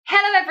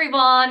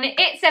everyone,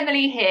 it's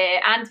Emily here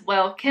and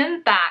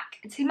welcome back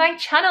to my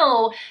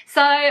channel.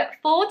 So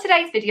for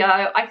today's video,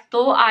 I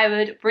thought I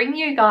would bring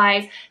you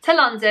guys to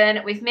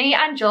London with me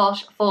and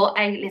Josh for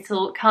a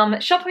little come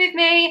shopping with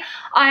me.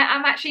 I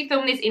am actually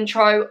filming this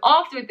intro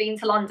after we've been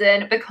to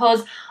London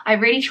because I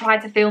really tried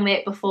to film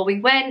it before we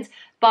went,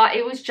 but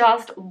it was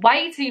just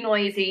way too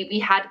noisy. We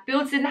had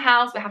builders in the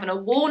house, we're having a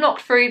wall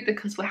knocked through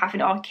because we're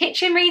having our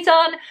kitchen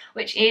redone,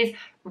 which is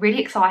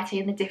really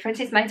exciting. The difference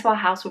it's made to our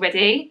house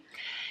already.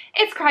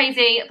 It's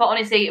crazy, but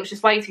honestly, it was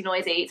just way too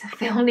noisy to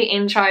film the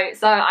intro.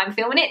 So I'm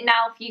filming it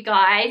now for you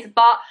guys,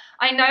 but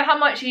I know how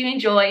much you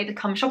enjoy the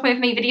come shopping with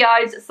me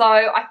videos. So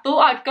I thought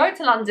I'd go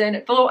to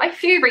London for a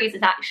few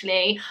reasons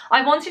actually.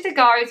 I wanted to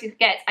go to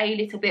get a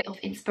little bit of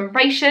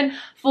inspiration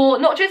for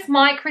not just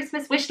my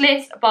Christmas wish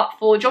list, but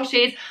for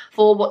Josh's,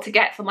 for what to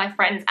get for my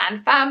friends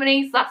and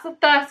family. So that's the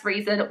first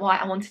reason why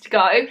I wanted to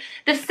go.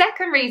 The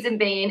second reason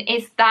being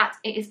is that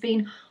it has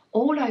been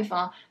all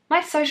over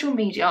my social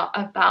media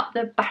about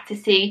the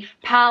Battersea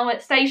power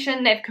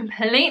station. They've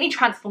completely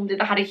transformed it.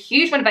 They had a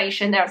huge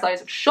renovation. There are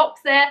loads of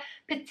shops there,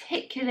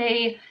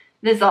 particularly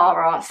the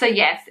Zara. So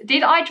yes,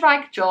 did I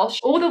drag Josh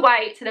all the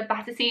way to the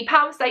Battersea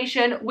power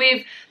station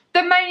with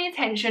the main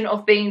intention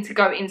of being to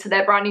go into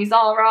their brand new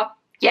Zara?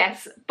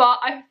 Yes, but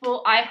I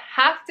thought I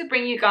have to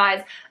bring you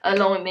guys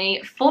along with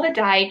me for the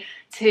day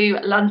to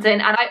London.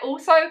 And I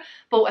also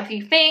bought a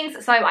few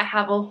things, so I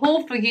have a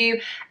haul for you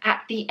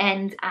at the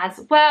end as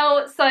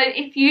well. So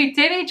if you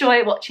do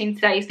enjoy watching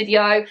today's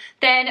video,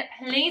 then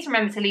please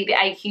remember to leave it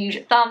a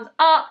huge thumbs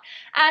up,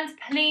 and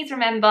please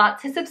remember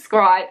to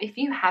subscribe if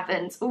you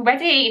haven't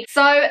already.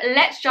 So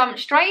let's jump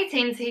straight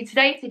into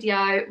today's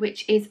video,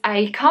 which is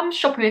a come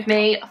shopping with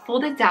me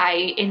for the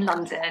day in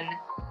London.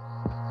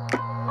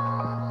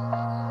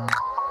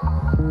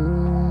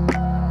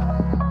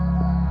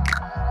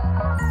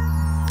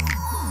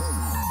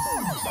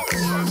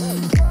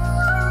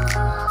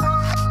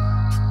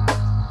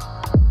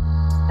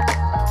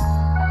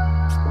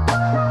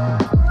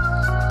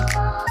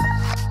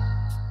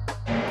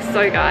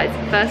 So guys,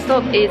 first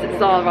stop is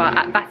Zara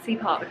at Battersea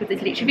Park because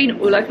it's literally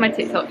been all over my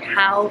TikTok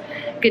how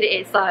good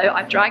it is. So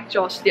I've dragged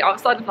Josh to the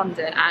outside of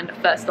London and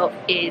first stop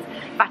is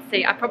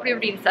Battersea. I probably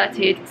already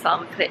inserted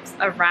some clips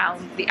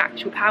around the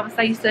actual power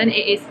station.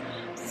 It is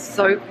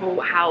so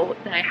cool how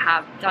they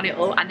have done it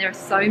all, and there are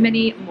so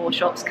many more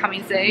shops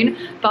coming soon,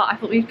 but I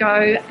thought we'd go,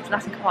 it's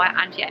nice and quiet,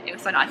 and yeah, it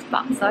was so nice.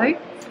 But so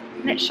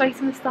let's show you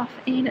some of the stuff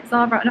in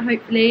Zara and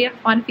hopefully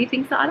find a few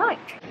things that I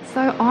like.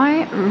 So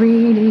I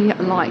really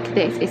like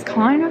this. It's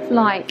kind of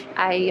like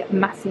a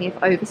massive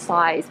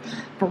oversized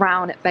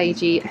brown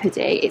beigey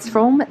hoodie. It's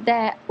from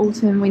their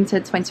autumn winter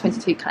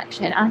 2022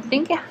 collection, and I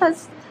think it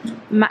has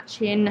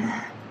matching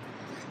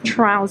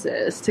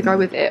trousers to go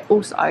with it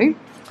also.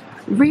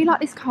 Really like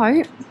this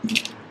coat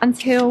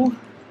until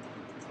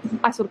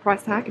I saw the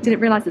price tag. I didn't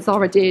realise that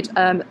Zara did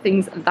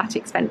things that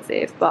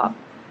expensive, but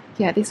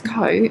yeah, this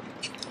coat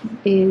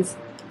is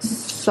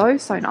so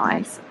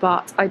nice,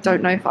 but I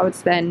don't know if I would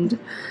spend,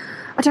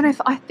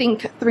 I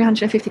think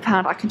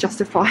 £350 I can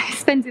justify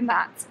spending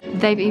that.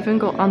 They've even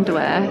got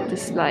underwear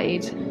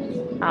displayed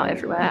out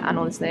everywhere, and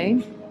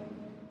honestly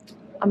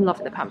I'm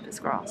loving the Pampas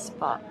grass,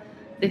 but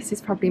this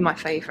is probably my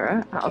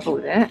favourite out of all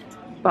of it.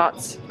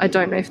 But I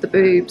don't know if the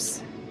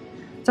boobs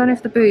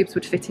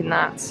would fit in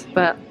that,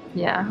 but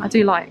yeah, I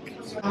do like.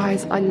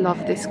 Guys, I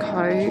love this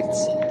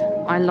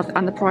coat. I love,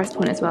 and the price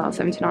point as well,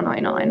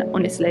 £79.99,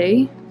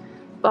 honestly.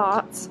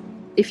 But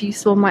if you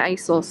saw my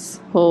ASOS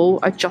haul,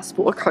 I just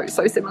bought a coat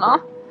so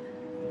similar,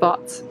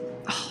 but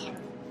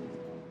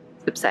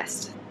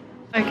obsessed.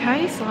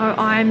 Okay, so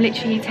I'm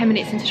literally 10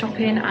 minutes into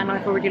shopping and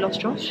I've already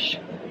lost Josh.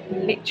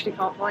 Literally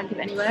can't find him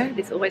anywhere.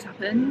 This always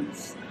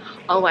happens.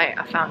 Oh wait,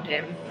 I found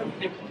him.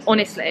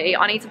 Honestly,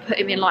 I need to put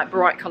him in like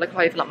bright colour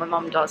clothing like my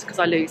mum does because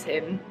I lose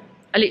him.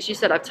 I literally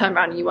said I've turned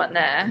around and you weren't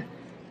there.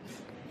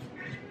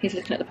 He's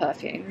looking at the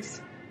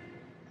perfumes.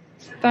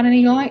 Found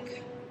any you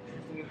like?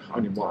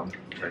 Only one.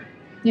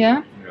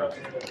 Yeah? Yeah.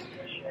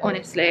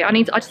 Honestly, I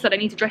just said I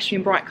need to dress you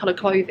in bright colour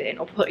clothing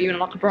or put you in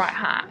like a bright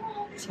hat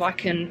so I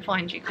can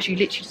find you, because you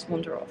literally just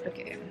wander off. Look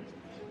at him.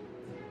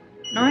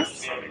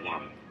 Nice?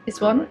 This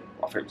one?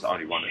 I think it's the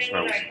only one that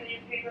smells.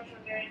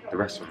 The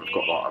rest of them have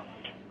got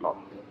like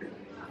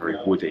a very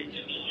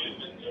woody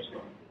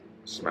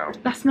smell.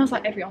 That smells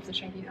like every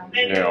aftershave you have.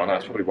 Yeah, I know,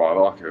 that's probably why I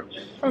like it.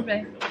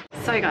 Probably.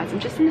 So guys, I'm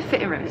just in the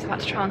fitting rooms about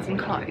to try on some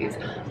clothes.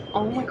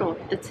 Oh my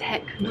god, the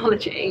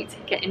technology to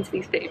get into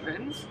these fitting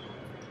rooms.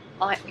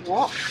 Like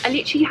what? I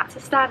literally had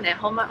to stand there,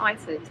 hold my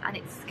items, and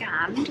it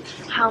scanned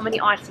how many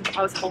items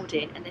I was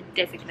holding and then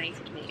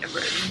designated me a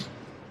room.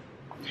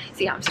 So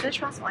yeah, I'm just going to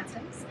try some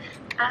items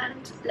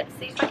and let's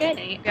see if I get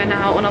any. We are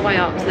now on our way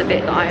up to the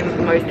bit that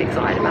I'm most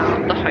excited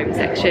about, the home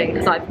section,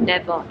 because I've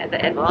never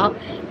ever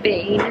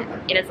been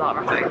in a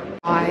Zara home.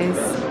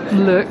 Guys,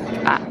 look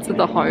at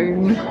the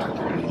home.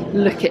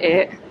 Look at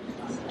it.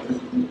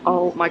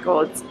 Oh my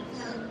god.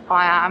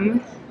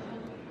 I'm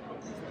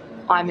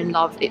in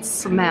love. It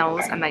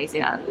smells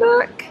amazing. And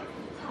look,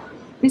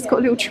 it's got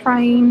a little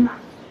train.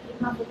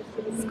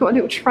 It's got a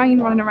little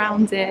train running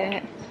around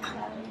it.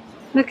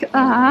 Look at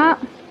that.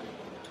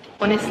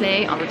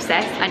 Honestly, I'm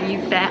obsessed, and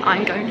you bet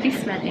I'm going to be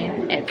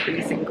smelling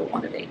every single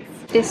one of these.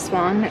 This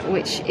one,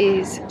 which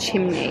is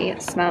Chimney,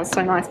 it smells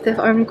so nice. They've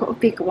only got a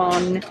big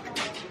one.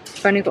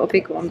 I've only got a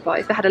big one, but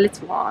if they had a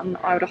little one,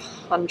 I would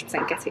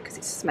 100% get it because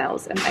it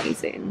smells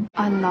amazing.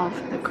 I love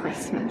the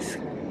Christmas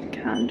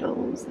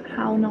candles.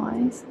 How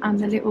nice. And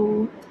the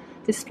little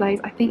displays.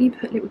 I think you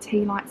put little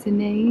tea lights in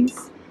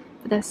these,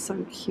 but they're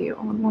so cute.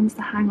 I want ones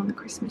to hang on the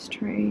Christmas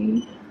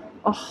tree.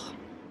 Oh,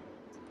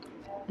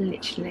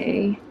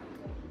 literally.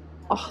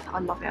 Oh, I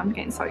love it. I'm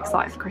getting so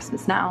excited for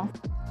Christmas now.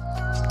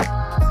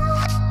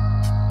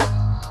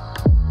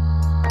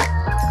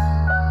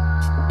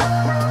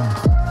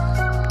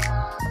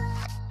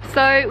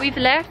 So we've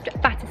left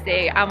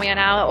Battersea and we are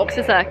now at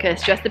Oxford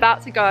Circus, just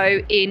about to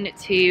go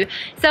into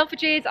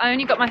Selfridges. I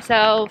only got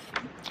myself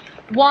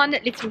one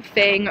little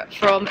thing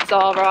from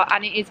Zara,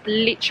 and it is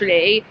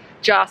literally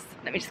just,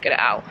 let me just get it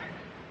out,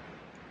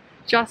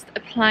 just a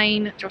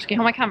plain, Josh, can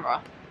you hold my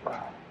camera?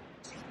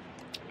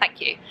 Thank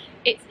you.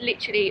 It's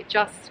literally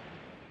just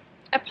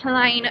a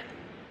plain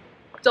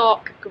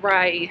dark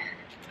grey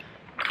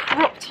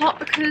crop top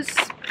because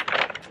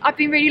I've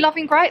been really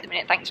loving grey at the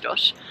minute, thanks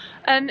Josh.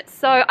 And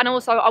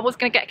also I was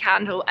going to get a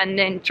candle, and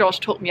then Josh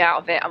talked me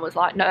out of it and was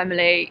like, no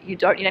Emily, you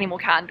don't need any more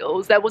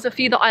candles. There was a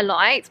few that I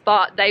liked,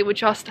 but they were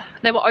over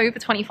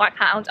 £25,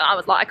 and I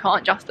was like, I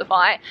can't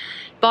justify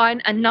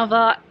buying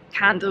another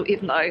candle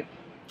even though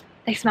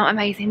they smell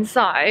amazing.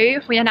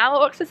 So we are now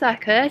at Oxford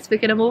Circus. We're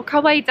going to walk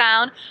our way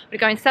down. We're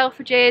going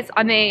Selfridges.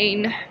 I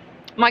mean,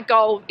 my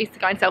goal is to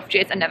go in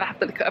Selfridges and never have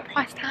to look at a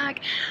price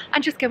tag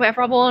and just get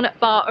whatever I want,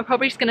 but we're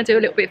probably just going to do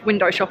a little bit of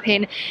window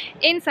shopping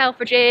in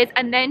Selfridges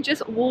and then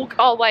just walk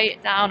our way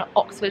down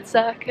Oxford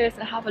Circus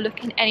and have a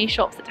look in any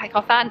shops that take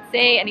our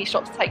fancy, any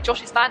shops that take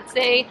Josh's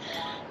fancy,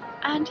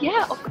 and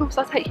yeah, of course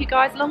I'll take you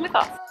guys along with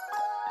us.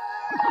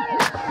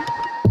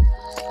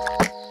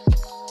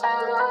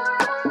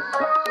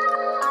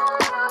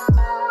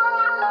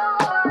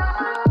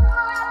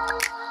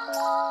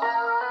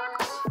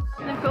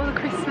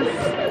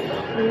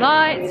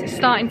 Lights, it's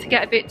starting to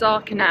get a bit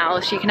darker now,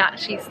 so you can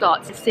actually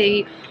start to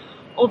see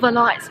all the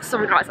lights.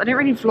 Sorry guys, I didn't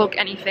really vlog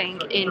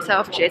anything in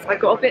Selfridges. I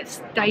got a bit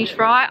stage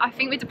fright. I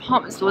think with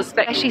department stores,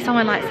 especially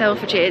somewhere like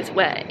Selfridges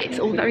where it's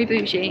all very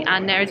bougie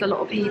and there is a lot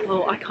of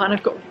people, I kind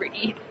of got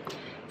really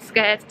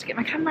scared to get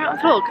my camera out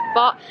and vlog.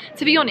 But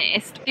to be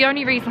honest, the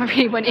only reason I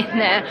really went in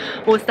there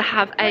was to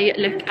have a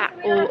look at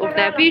all of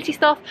their beauty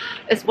stuff,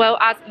 as well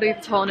as Louis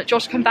Vuitton.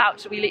 Josh can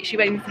vouch, we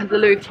literally went into the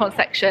Louis Vuitton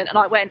section and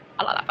I went,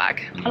 I like that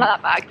bag, I like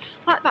that bag,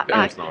 I like that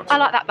bag, nice. I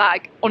like that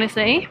bag.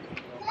 Honestly,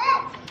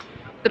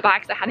 the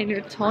bags they had in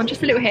Louis Vuitton,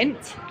 just a little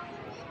hint,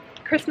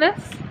 Christmas.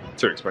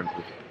 Too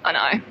expensive. I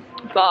know.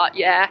 But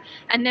yeah,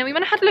 and then we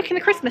went and had a look in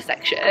the Christmas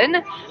section,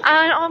 and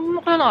I'm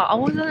not gonna lie, I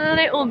was a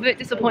little bit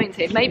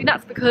disappointed. Maybe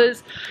that's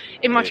because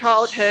in my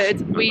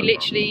childhood we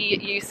literally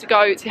used to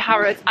go to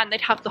Harrods and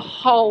they'd have the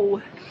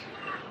whole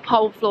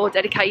floor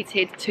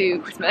dedicated to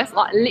Christmas,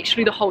 like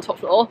literally the whole top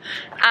floor,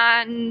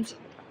 and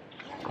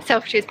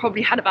Selfridges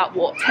probably had about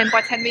what, 10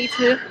 by 10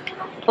 metre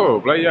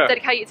probably, yeah,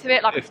 dedicated to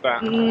it, like if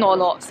that. Not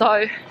a lot, so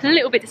a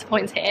little bit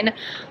disappointing.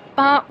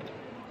 But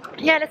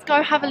yeah, let's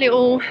go have a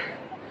little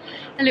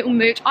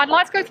mooch. I'd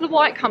like to go to the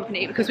White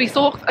Company because we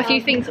saw a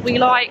few things that we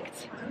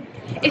liked.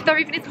 If there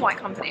even is a White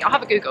Company, I'll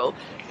have a Google.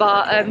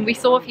 But we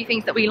saw a few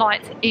things that we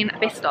liked in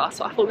Vista,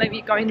 so I thought maybe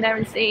you'd go in there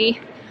and see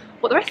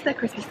what the rest of their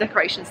Christmas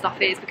decoration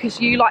stuff is, because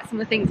you like some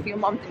of the things for your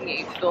mum, didn't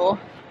you? For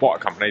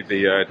White Company,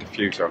 the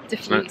diffuser.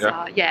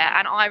 Diffuser, yeah,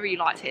 and I really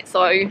liked it.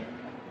 So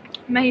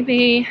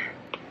maybe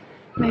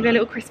a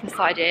little Christmas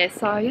idea.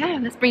 So yeah,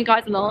 let's bring you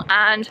guys along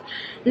and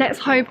let's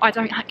hope I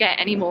don't get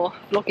any more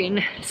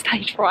vlogging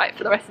stage fright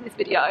for the rest of this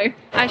video.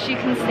 As you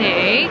can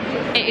see,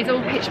 it is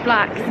all pitch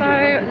black,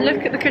 so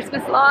look at the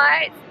Christmas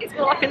lights. It's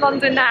all up in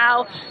London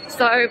now,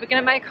 so we're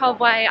going to make our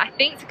way, I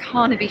think, to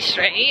Carnaby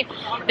Street.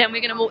 Then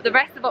we're going to walk the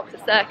rest of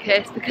Oxford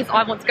Circus because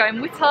I want to go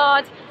in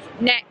Whittard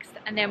next,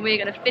 and then we're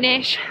going to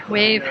finish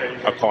with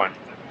a pint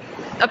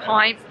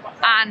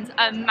and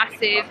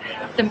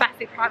the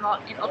massive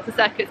Primark in Oxford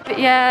Circus. But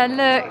yeah,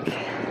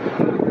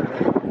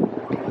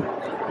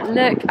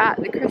 look at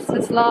the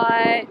Christmas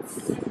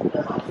lights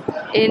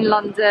in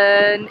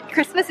London.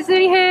 Christmas is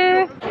nearly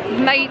here. We've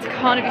made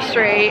Carnaby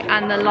Street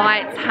and the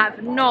lights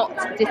have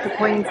not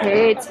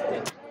disappointed.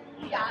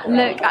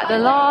 Look at the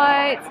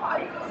lights.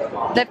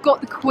 They've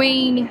got the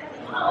Queen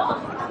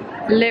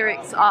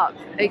lyrics up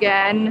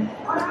again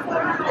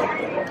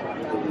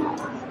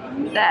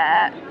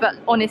there, but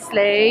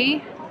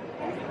honestly,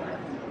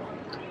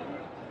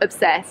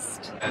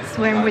 obsessed.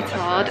 So we're in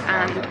Whittard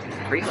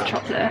and free hot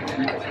chocolate.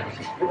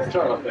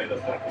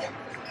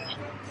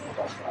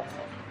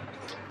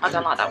 I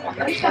don't like that one.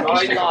 That's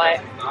Turkish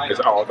delight.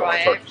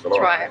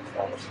 Try it.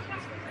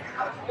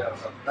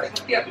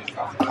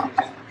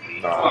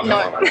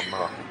 No.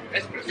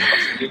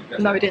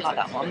 No, we didn't like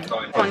that one.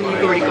 Finally,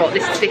 you've already got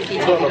this sticky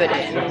toffee pudding.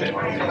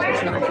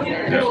 It's nice.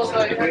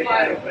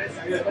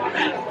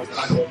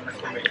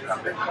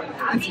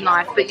 It's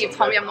nice, but you've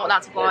told me I'm not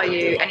allowed to buy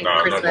you any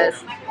for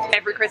Christmas.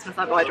 Every Christmas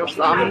I buy Josh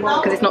some,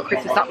 because it's not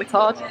Christmas at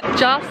Whittard.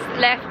 Just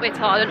left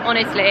Whittard, and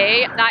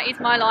honestly, that is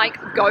my like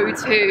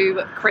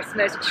go-to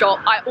Christmas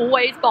shop. I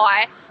always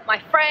buy. My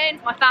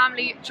friends, my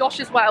family, Josh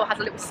as well has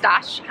a little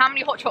stash. How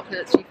many hot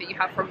chocolates do you think you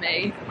have from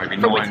me? Maybe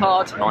from nine,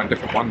 Whittard? 9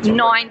 different ones.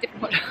 9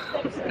 different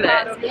hot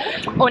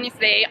chocolates.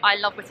 Honestly, I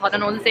love Whittard,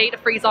 and honestly, the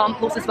free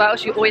samples as well.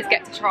 So you always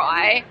get to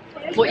try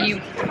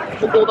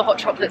all the hot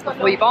chocolates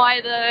before you buy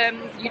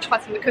them. You try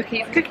some of the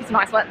cookies. The cookies are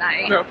nice, weren't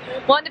they? Yeah.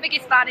 One of the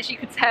biggest fans, as you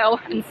could tell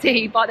and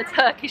see by the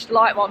Turkish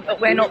delight one, but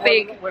we're not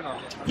big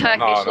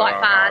Turkish delight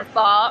fans,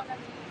 but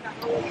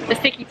the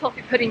sticky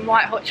toffee pudding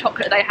white hot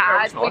chocolate they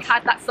had, we've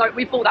had that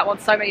we bought that one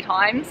so many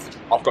times.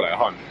 I've got it at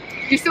home.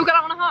 You still got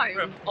that one at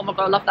home? Yeah. Oh my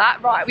god, I love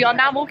that. Right, we are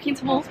now walking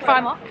towards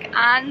Primark,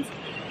 and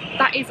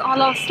that is our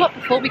last stop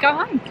before we go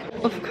home.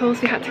 Of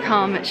course, we had to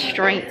come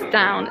straight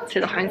down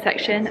to the home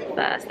section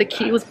first. The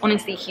queue was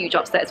honestly huge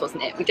upstairs,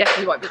 wasn't it? We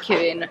definitely won't be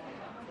queuing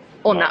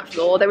on that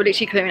floor. They were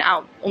literally queuing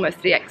out almost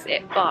to the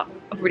exit, but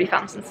I've really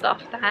found some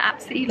stuff that I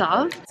absolutely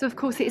love. So of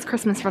course it is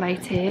Christmas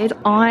related.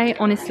 I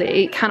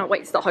honestly cannot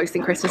wait to start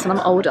hosting Christmas when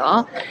I'm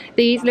older.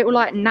 These little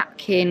like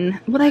napkin,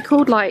 what are they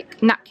called?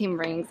 Like napkin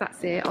rings,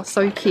 that's it, are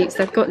so cute. So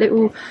they've got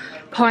little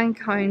pine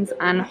cones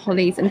and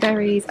hollies and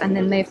berries, and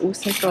then they've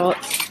also got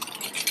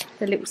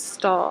the little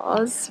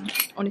stars.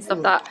 Honestly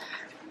love that.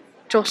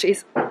 Josh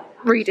is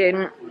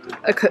reading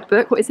a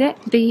cookbook. What is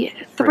it? The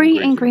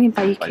 3 ingredient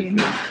bacon.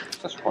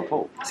 That's quite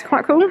cool. It's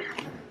quite cool.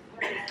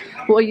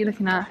 What are you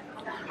looking at?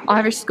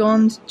 Irish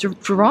scones,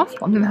 giraffe.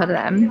 I've never heard of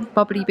them.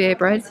 Bubbly beer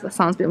bread. That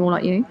sounds a bit more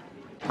like you.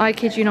 I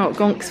kid you not,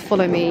 gonks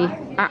follow me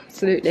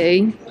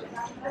absolutely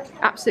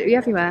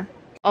everywhere.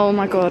 Oh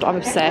my god, I'm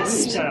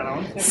obsessed.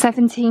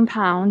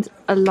 £17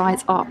 a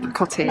light up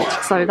cottage.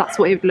 So that's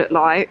what it would look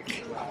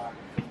like.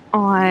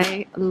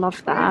 I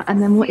love that.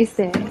 And then what is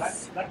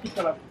this?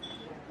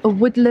 A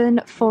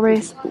woodland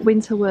forest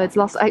winter woods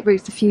last 8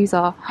 roofs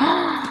diffuser.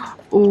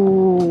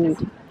 Oh,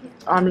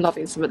 I'm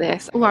loving some of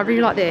this. Oh, I really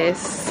like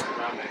this.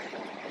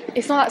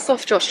 It's not that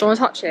soft, Josh. Do you want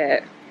to touch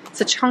it? It's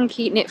a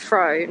chunky knit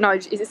throw. No,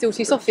 is it still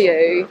too soft for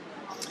you?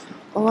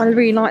 Oh, I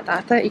really like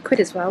that. 30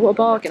 quid as well. What a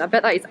bargain. I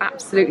bet that is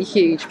absolutely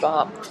huge,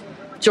 but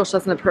Josh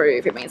doesn't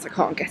approve. It means I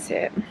can't get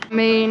it. I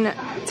mean,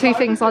 2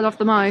 things I love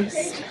the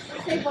most.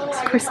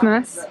 It's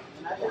Christmas,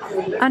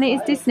 and it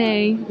is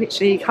Disney.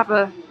 Literally, have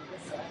a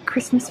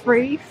Christmas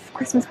wreath,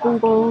 Christmas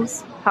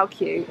baubles. How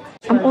cute.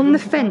 I'm on the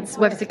fence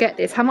whether to get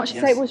this. How much did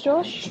you say it was,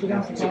 Josh?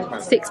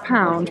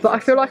 £6. But I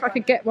feel like I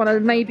could get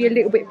one maybe a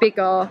little bit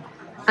bigger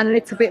and a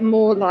little bit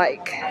more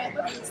like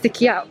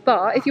sticky out.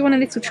 But if you want a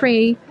little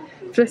tree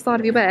for the side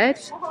of your bed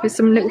with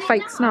some little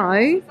fake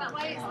snow,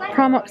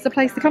 Primark's the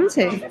place to come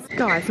to.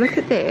 Guys, look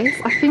at this.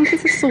 I think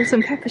it's a salt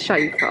and pepper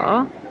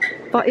shaker,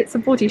 but it's a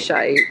body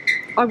shape.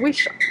 I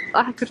wish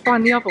I could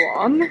find the other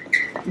one.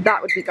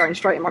 That would be going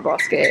straight in my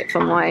basket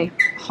for my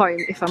home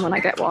if and when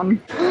I get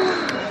one.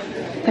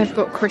 They've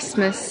got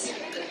Christmas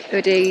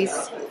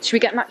hoodies. Should we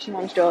get matching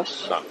ones,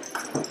 Josh? No.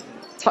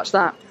 Touch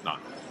that. No.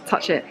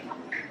 Touch it.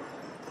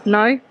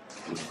 No?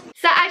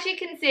 So as you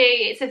can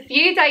see, it's a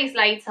few days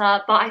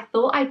later, but I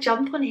thought I'd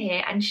jump on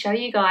here and show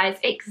you guys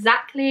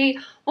exactly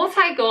what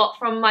I got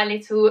from my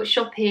little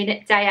shopping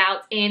day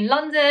out in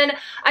London.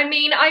 I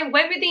mean, I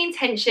went with the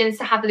intentions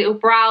to have a little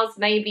browse.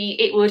 Maybe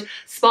it would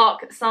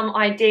spark some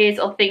ideas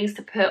of things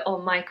to put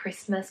on my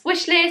Christmas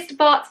wish list,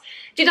 but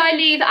did I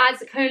leave as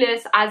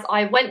clueless as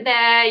I went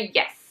there?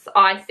 Yes.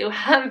 I still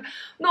have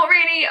not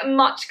really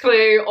much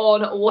clue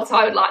on what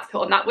I would like to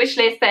put on that wish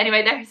list, but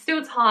anyway, there is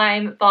still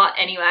time. But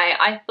anyway,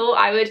 I thought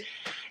I would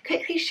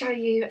quickly show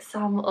you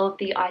some of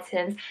the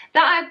items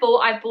that I bought.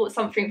 I bought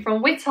something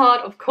from Whittard,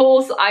 of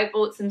course. I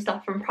bought some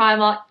stuff from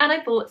Primark, and I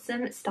bought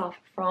some stuff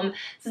from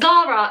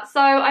Zara. So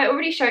I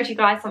already showed you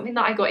guys something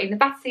that I got in the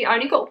Battersea. I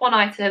only got one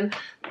item,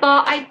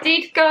 but I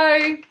did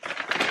go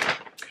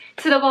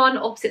to the one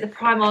opposite the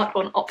Primark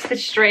on Oxford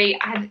Street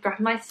and grab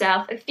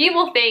myself a few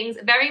more things,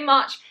 very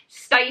much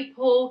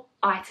staple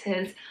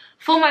items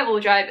for my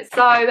wardrobe.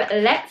 So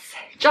let's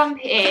jump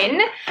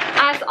in.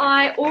 As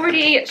I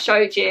already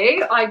showed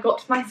you, I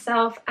got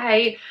myself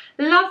a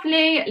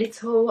lovely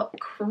little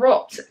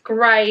cropped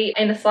grey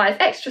in a size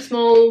extra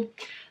small.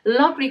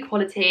 Lovely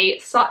quality,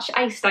 such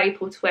a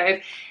staple to wear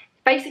with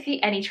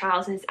basically any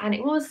trousers, and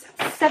it was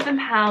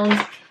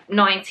 £7.99.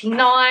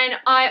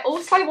 I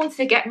also wanted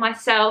to get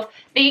myself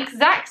the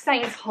exact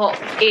same top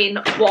in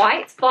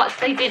white, but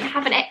they didn't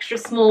have an extra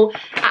small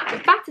at the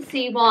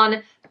Battersea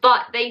one,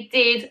 but they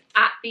did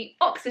at the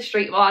Oxford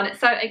Street one.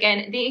 So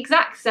again, the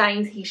exact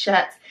same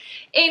t-shirts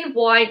in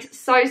white,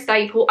 so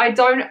staple. I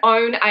don't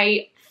own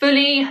a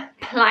fully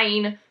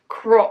plain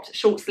cropped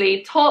short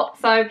sleeve top.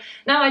 So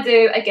now I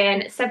do,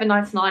 again,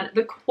 £7.99.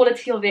 The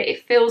quality of it,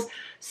 it feels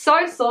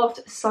so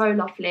soft, so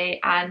lovely,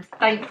 and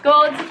thank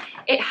God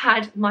it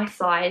had my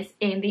size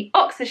in the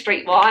Oxford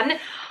Street one.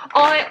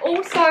 I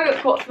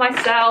also got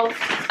myself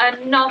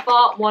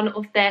another one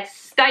of their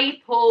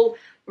staple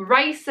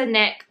racer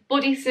neck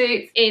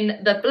bodysuits in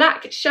the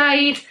black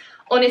shade.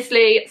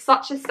 Honestly,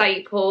 such a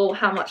staple.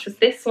 How much was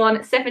this one?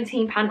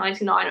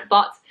 £17.99.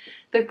 But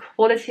the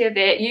quality of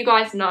it, you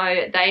guys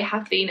know they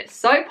have been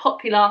so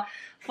popular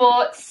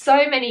for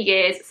so many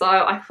years, so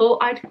I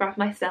thought I'd grab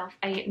myself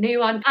a new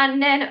one.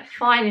 And then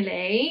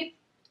finally,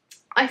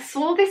 I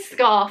saw this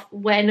scarf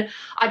when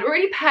I'd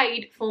already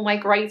paid for my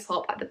grey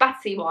top at the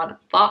Battersea one,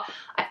 but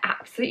I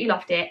absolutely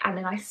loved it. And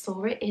then I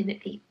saw it in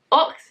the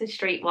Oxford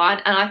Street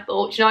one, and I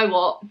thought, you know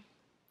what?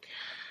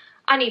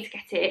 I need to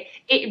get it.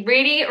 It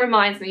really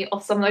reminds me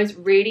of some of those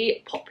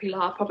really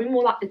popular, probably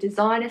more like the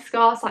designer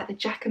scarves, like the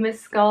Jacquemus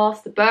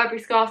scarves, the Burberry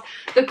scarves.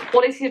 The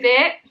quality of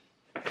it,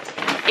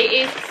 it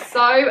is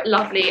so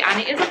lovely,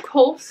 and it is, of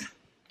course,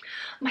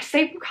 my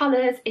staple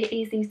colours. It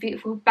is these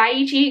beautiful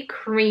beigey,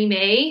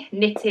 creamy,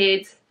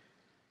 knitted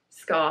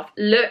scarf.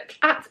 Look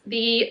at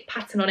the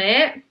pattern on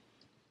it.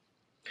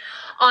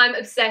 I'm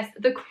obsessed.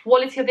 The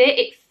quality of it,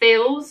 it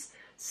feels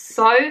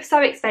so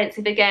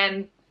expensive.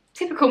 Again,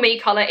 typical me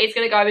colour. It's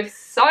going to go with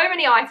so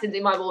many items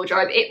in my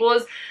wardrobe. It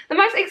was the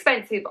most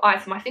expensive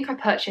item I think I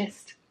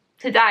purchased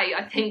today.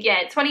 I think,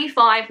 yeah,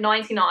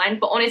 £25.99.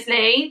 But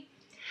honestly,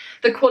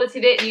 the quality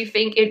of it, you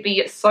think it'd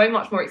be so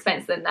much more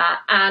expensive than that.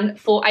 And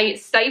for a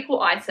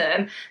staple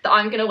item that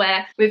I'm going to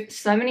wear with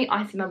so many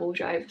items in my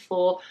wardrobe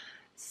for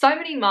so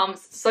many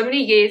months, so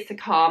many years to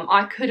come,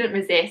 I couldn't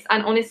resist.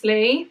 And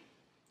honestly,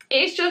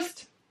 it's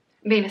just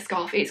being a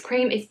scarf. It's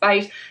cream, it's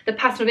beige, the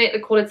pattern of it, the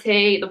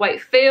quality, the way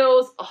it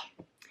feels. Oh,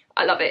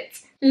 I love it.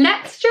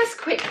 Let's just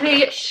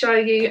quickly show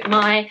you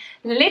my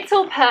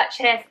little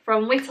purchase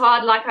from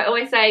Whittard. Like I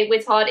always say,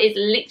 Whittard is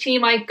literally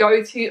my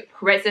go-to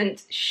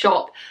present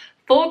shop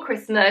for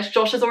Christmas.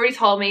 Josh has already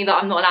told me that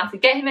I'm not allowed to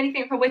get him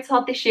anything from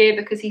Whittard this year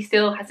because he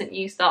still hasn't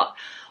used up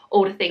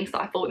all the things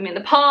that I bought him in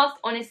the past.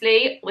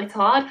 Honestly,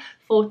 Whittard,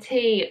 for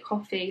tea,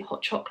 coffee,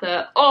 hot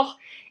chocolate, oh,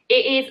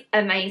 it is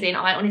amazing.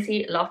 I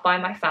honestly love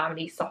buying my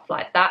family stuff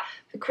like that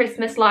for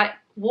Christmas. Like,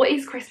 what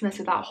is Christmas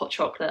without hot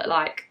chocolate?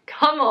 Like,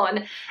 come on.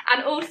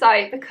 And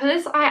also,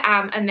 because I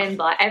am a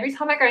member, every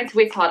time I go into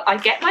Whittard, I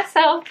get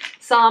myself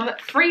some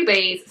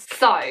freebies.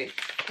 So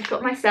I've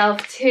got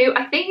myself two,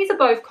 I think these are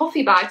both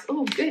coffee bags.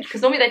 Oh, good,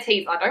 because normally they're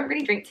teas. I don't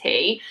really drink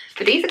tea,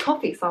 but these are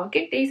coffee, so I'll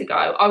give these a go.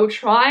 I will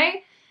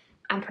try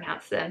and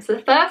pronounce them. So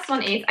the first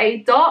one is a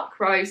dark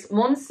roast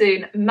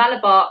monsoon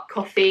Malabar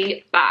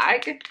coffee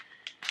bag.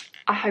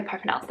 I hope I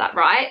pronounced that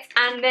right.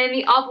 And then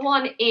the other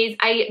one is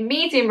a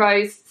medium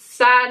roast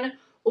San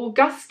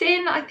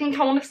Augustine, I think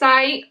I want to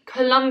say,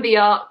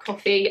 Columbia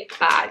coffee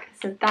bag.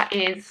 So that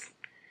is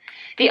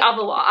the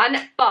other one.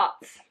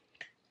 But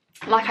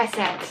like I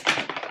said,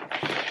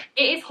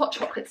 it is hot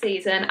chocolate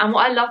season, and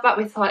what I love about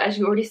Whittard, as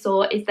you already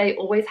saw, is they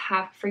always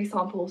have free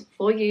samples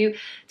for you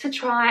to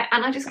try,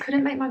 and I just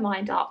couldn't make my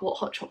mind up what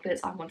hot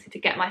chocolates I wanted to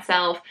get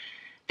myself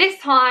this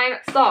time.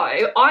 So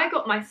I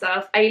got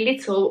myself a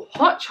little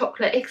hot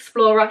chocolate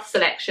explorer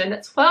selection,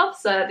 12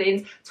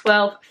 servings,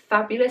 12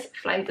 fabulous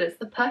flavours,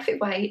 the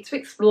perfect way to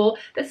explore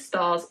the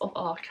stars of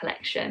our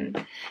collection.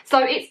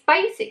 So it's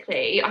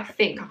basically, I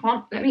think,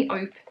 let me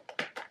open.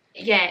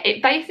 Yeah,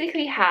 it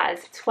basically has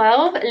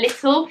 12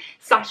 little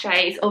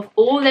sachets of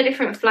all the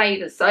different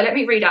flavours. So let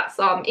me read out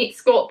some. It's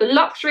got the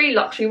luxury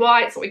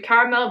white, salted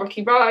caramel,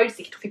 rocky road,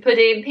 sticky toffee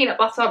pudding, peanut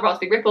butter,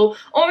 raspberry ripple,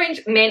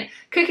 orange, mint,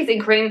 cookies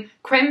and cream,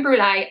 creme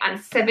brulee, and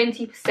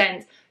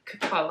 70%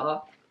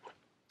 cocoa.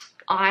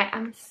 I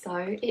am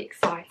so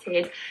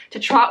excited to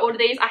try all of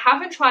these. I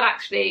haven't tried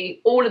actually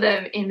all of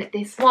them in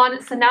this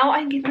one, so now I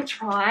can give them a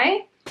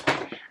try.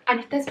 And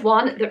if there's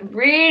one that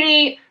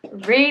really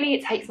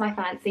takes my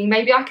fancy,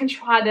 maybe I can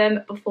try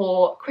them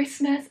before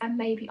Christmas, and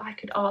maybe I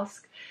could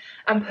ask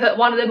and put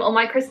one of them on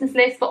my Christmas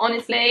list. But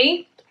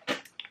honestly,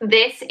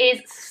 this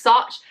is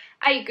such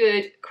a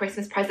good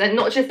Christmas present.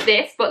 Not just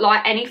this, but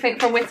like anything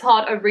from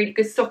Whittard, a really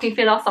good stocking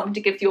filler, something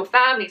to give to your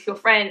family, to your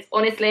friends.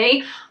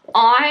 Honestly,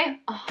 I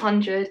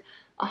 100%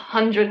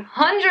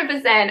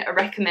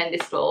 recommend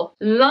this store.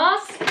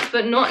 Last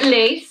but not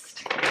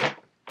least,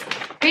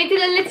 we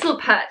did a little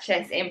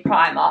purchase in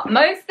Primark.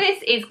 Most of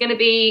this is going to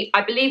be,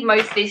 I believe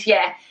most of this,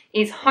 yeah,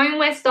 is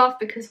homeware stuff,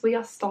 because we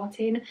are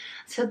starting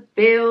to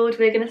build.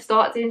 We're going to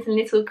start doing some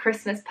little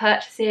Christmas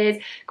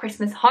purchases,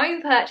 Christmas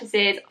home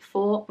purchases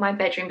for my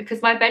bedroom,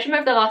 because my bedroom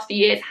over the last few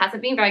years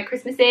hasn't been very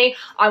Christmassy.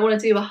 I want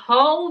to do a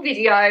whole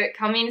video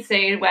coming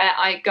soon where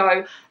I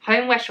go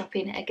homeware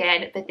shopping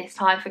again, but this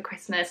time for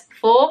Christmas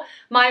for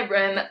my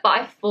room. But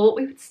I thought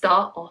we would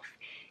start off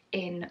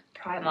in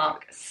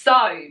Primark.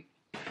 So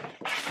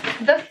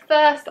the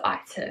first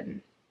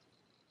item,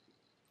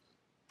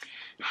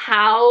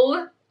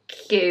 how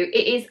cute.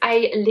 It is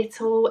a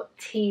little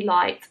tea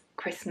light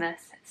Christmas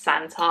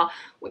Santa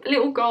with a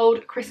little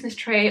gold Christmas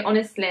tree.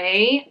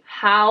 Honestly,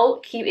 how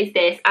cute is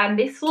this? And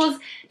this was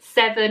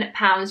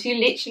 £7. You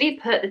literally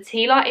put the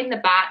tea light in the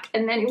back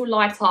and then it will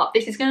light up.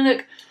 This is going to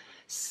look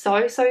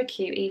so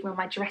cute even on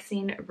my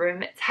dressing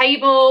room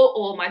table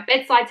or my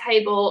bedside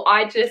table.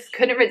 I just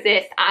couldn't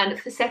resist, and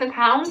for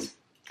 £7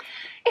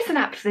 it's an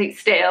absolute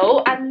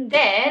steal. And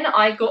then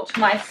I got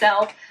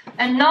myself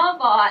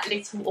another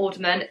little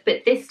ornament,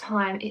 but this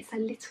time it's a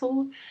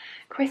little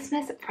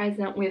Christmas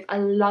present with a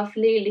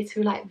lovely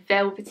little like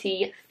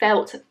velvety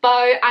felt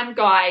bow. And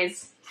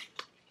guys,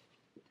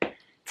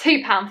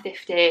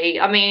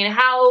 £2.50. I mean,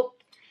 how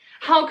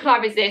could I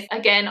resist?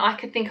 Again, I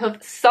could think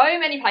of so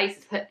many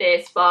places to put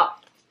this, but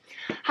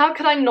how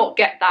could I not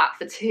get that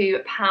for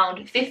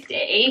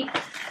 £2.50?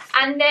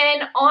 And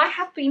then I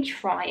have been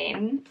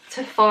trying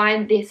to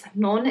find this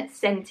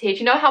non-scented.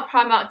 You know how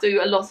Primark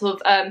do a lot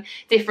of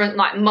different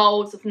like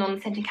molds of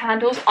non-scented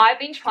candles? I've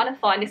been trying to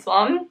find this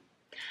one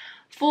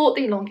for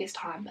the longest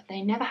time, but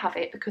they never have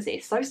it because it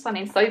is so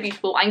stunning, so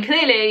beautiful, and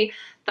clearly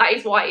that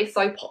is why it's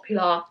so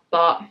popular.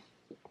 But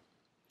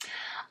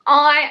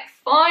I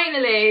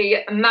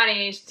finally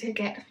managed to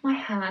get my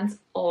hands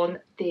on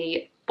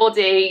the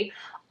body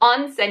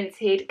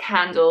unscented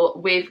candle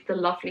with the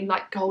lovely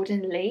like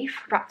golden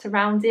leaf wrapped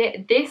around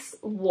it. This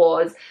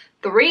was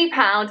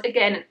 £3.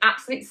 Again, an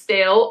absolute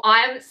steal. I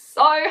am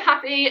so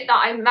happy that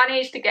I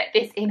managed to get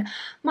this in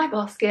my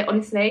basket.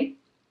 Honestly,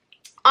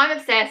 I'm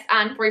obsessed,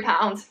 and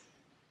 £3.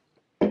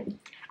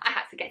 I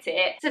had to get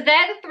it. So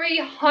they're the 3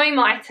 home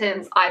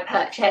items I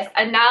purchased,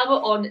 and now we're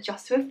on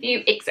just to a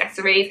few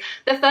accessories.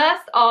 The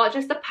first are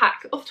just a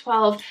pack of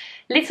 12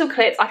 little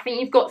clips. I think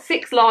you've got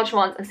 6 large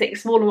ones and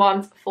 6 smaller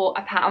ones for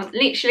 £1.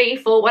 Literally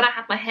for when I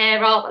have my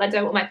hair up and I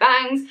don't want my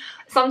bangs.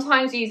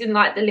 Sometimes using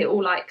like the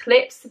little like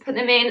clips to put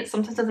them in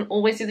sometimes doesn't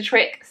always do the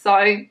trick,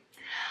 so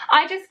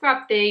I just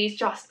grabbed these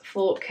just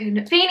for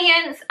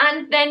convenience.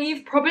 And then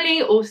you've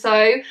probably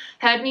also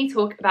heard me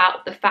talk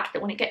about the fact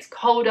that when it gets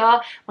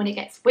colder, when it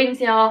gets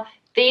windier,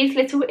 these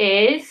little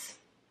ears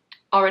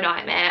are a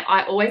nightmare.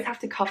 I always have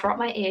to cover up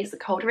my ears the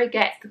colder it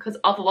gets, because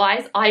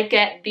otherwise I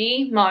get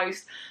the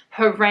most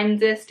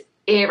horrendous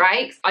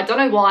earaches. I don't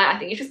know why. I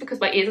think it's just because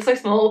my ears are so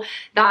small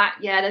that,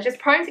 yeah, they're just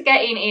prone to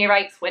getting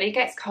earaches when it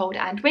gets cold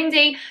and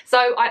windy. So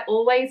I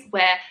always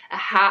wear a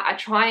hat. I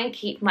try and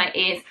keep my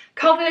ears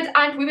covered.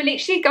 And we were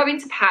literally going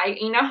to pay.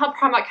 You know how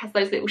Primark has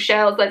those little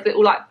shells, those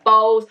little like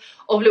bowls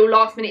of little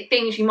last minute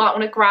things you might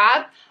want to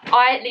grab?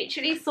 I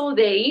literally saw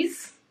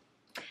these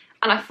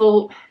and I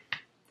thought,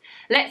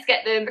 let's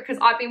get them, because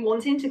I've been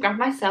wanting to grab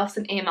myself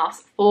some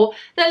earmuffs for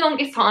the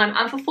longest time,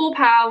 and for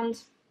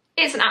 £4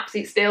 it's an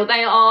absolute steal.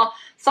 They are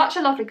such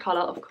a lovely colour,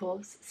 of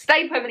course,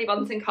 stay permanently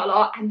bunting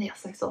colour, and they are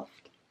so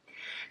soft.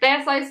 They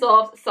are so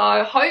soft,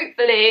 so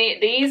hopefully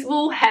these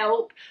will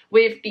help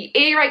with the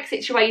earache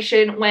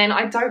situation when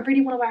I don't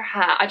really want to wear a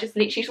hat. I just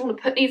literally just want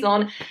to put these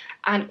on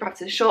and grab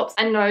to the shops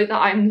and know that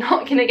I'm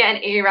not going to get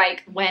an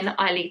earache when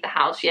I leave the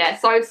house. Yeah,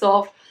 so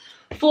soft.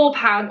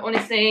 £4,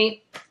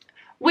 honestly.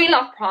 We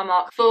love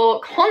Primark for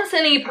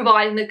constantly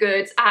providing the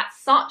goods at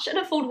such an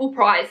affordable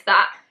price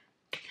that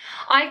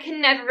I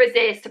can never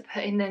resist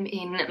putting them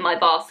in my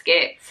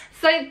basket.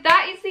 So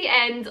that is the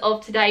end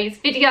of today's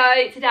video.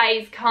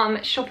 Today's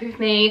come shopping with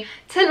me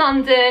to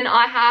London.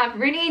 I have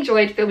really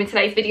enjoyed filming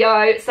today's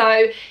video.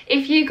 So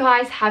if you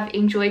guys have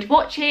enjoyed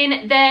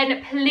watching,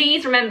 then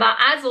please remember,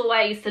 as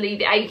always, to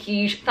leave it a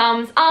huge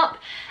thumbs up.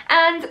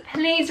 And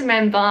please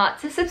remember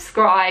to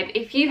subscribe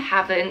if you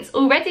haven't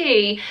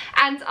already.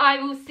 And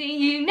I will see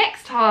you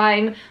next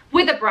time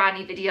with a brand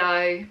new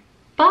video.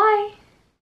 Bye.